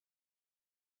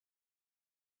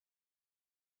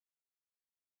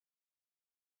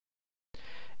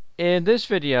In this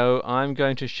video, I'm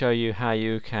going to show you how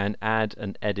you can add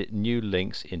and edit new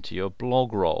links into your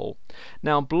Blogroll.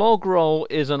 Now, Blogroll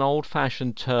is an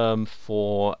old-fashioned term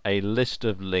for a list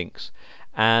of links,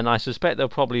 and I suspect they'll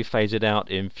probably phase it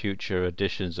out in future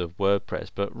editions of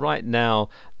WordPress, but right now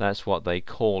that's what they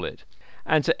call it.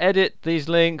 And to edit these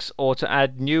links or to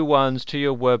add new ones to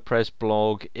your WordPress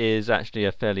blog is actually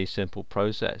a fairly simple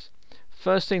process.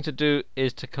 First thing to do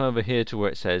is to come over here to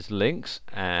where it says links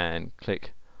and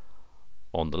click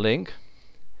on the link,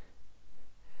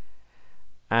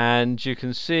 and you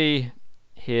can see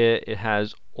here it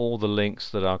has all the links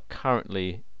that are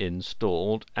currently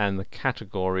installed and the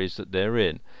categories that they're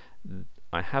in.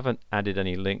 I haven't added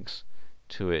any links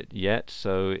to it yet,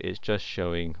 so it's just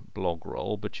showing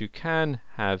Blogroll, but you can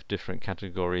have different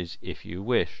categories if you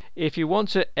wish. If you want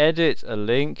to edit a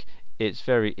link, it's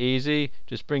very easy.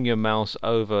 Just bring your mouse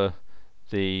over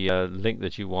the link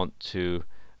that you want to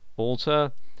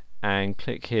alter and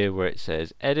click here where it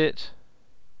says edit,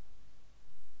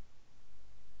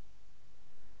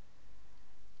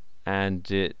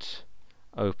 and it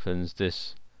opens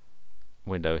this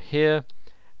window here,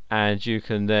 and you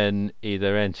can then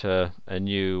either enter a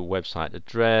new website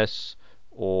address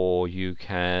or you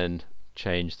can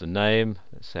change the name.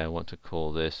 Let's say I want to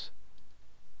call this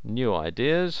New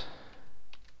Ideas.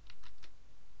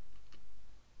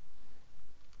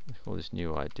 Let's call this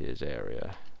New Ideas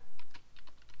area.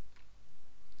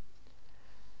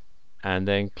 And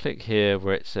then click here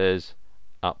where it says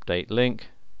update link,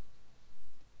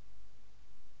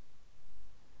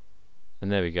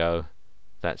 and there we go,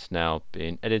 that's now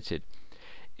been edited.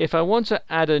 If I want to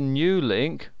add a new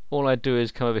link, all I do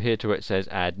is come over here to where it says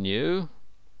add new,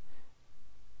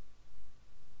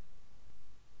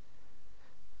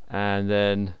 and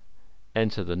then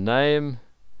enter the name.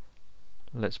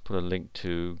 Let's put a link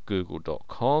to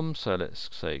google.com, so let's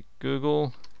say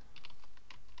Google,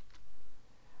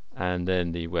 and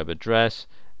then the web address,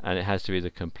 and it has to be the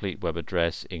complete web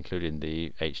address including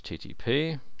the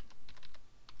HTTP.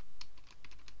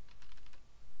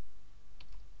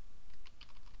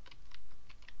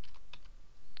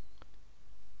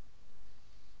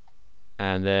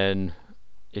 And then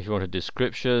if you want a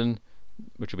description,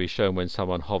 which will be shown when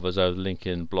someone hovers over the link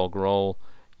in Blogroll,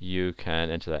 you can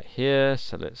enter that here.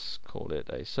 So let's call it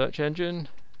a search engine.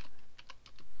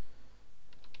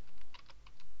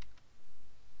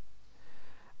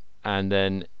 And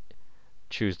then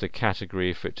choose the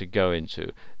category for it to go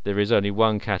into. There is only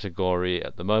one category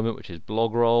at the moment, which is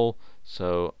Blogroll,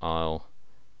 so I'll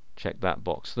check that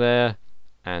box there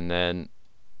and then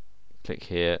click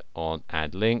here on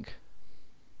add link,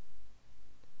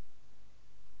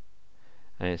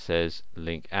 and it says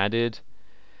link added.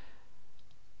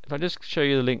 If I just show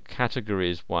you the link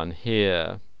categories one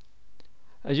here,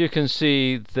 as you can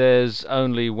see there's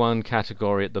only one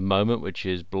category at the moment, which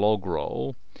is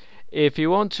Blogroll. If you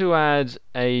want to add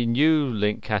a new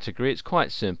link category, it's quite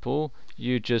simple.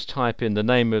 You just type in the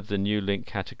name of the new link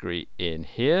category in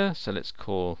here. So let's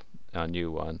call our new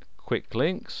one Quick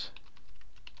Links.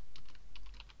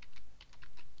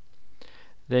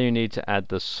 Then you need to add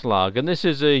the slug, and this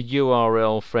is a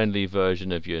URL friendly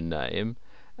version of your name,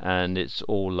 and it's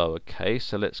all lowercase.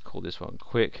 So let's call this one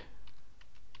Quick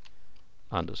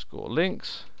 _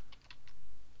 links.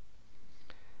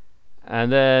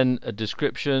 And then a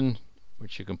description,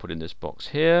 which you can put in this box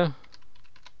here.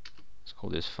 Let's call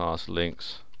this fast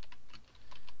links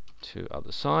to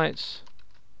other sites.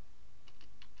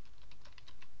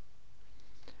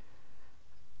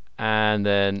 And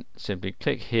then simply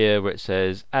click here where it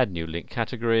says add new link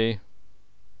category,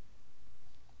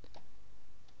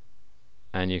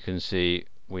 and you can see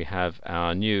we have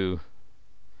our new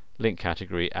link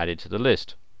category added to the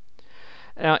list.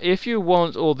 Now, if you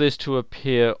want all this to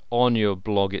appear on your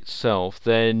blog itself,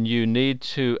 then you need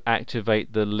to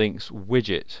activate the links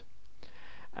widget.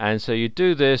 And so you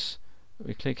do this,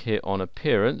 we click here on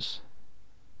appearance,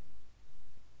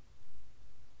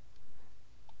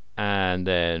 and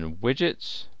then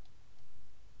widgets,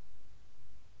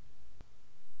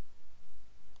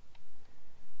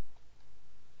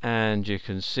 and you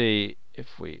can see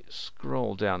if we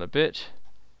scroll down a bit,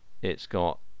 it's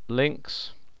got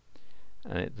links,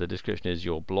 and the description is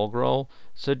your Blogroll.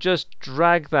 So just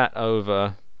drag that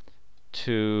over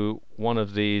to one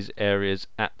of these areas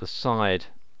at the side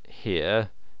here.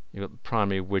 You've got the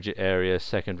primary widget area,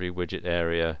 secondary widget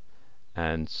area,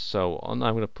 and so on.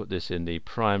 I'm going to put this in the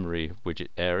primary widget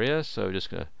area, so we're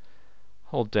just going to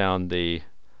hold down the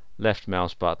left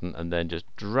mouse button and then just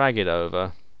drag it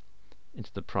over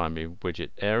into the primary widget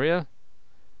area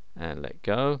and let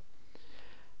go.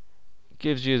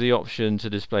 Gives you the option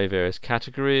to display various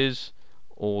categories,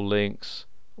 all links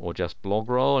or just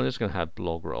Blogroll. I'm just going to have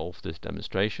Blogroll for this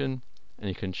demonstration, and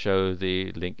you can show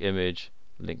the link image,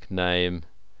 link name,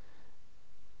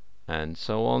 and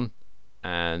so on,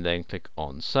 and then click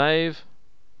on save,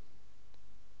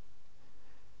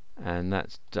 and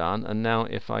that's done. And now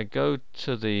if I go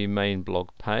to the main blog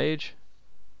page,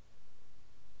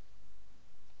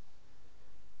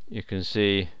 you can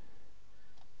see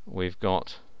we've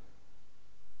got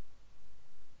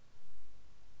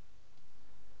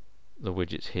the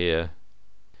widgets here,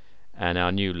 and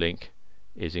our new link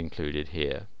is included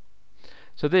here.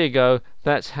 So there you go,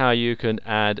 that's how you can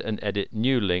add and edit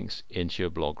new links into your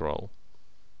Blogroll.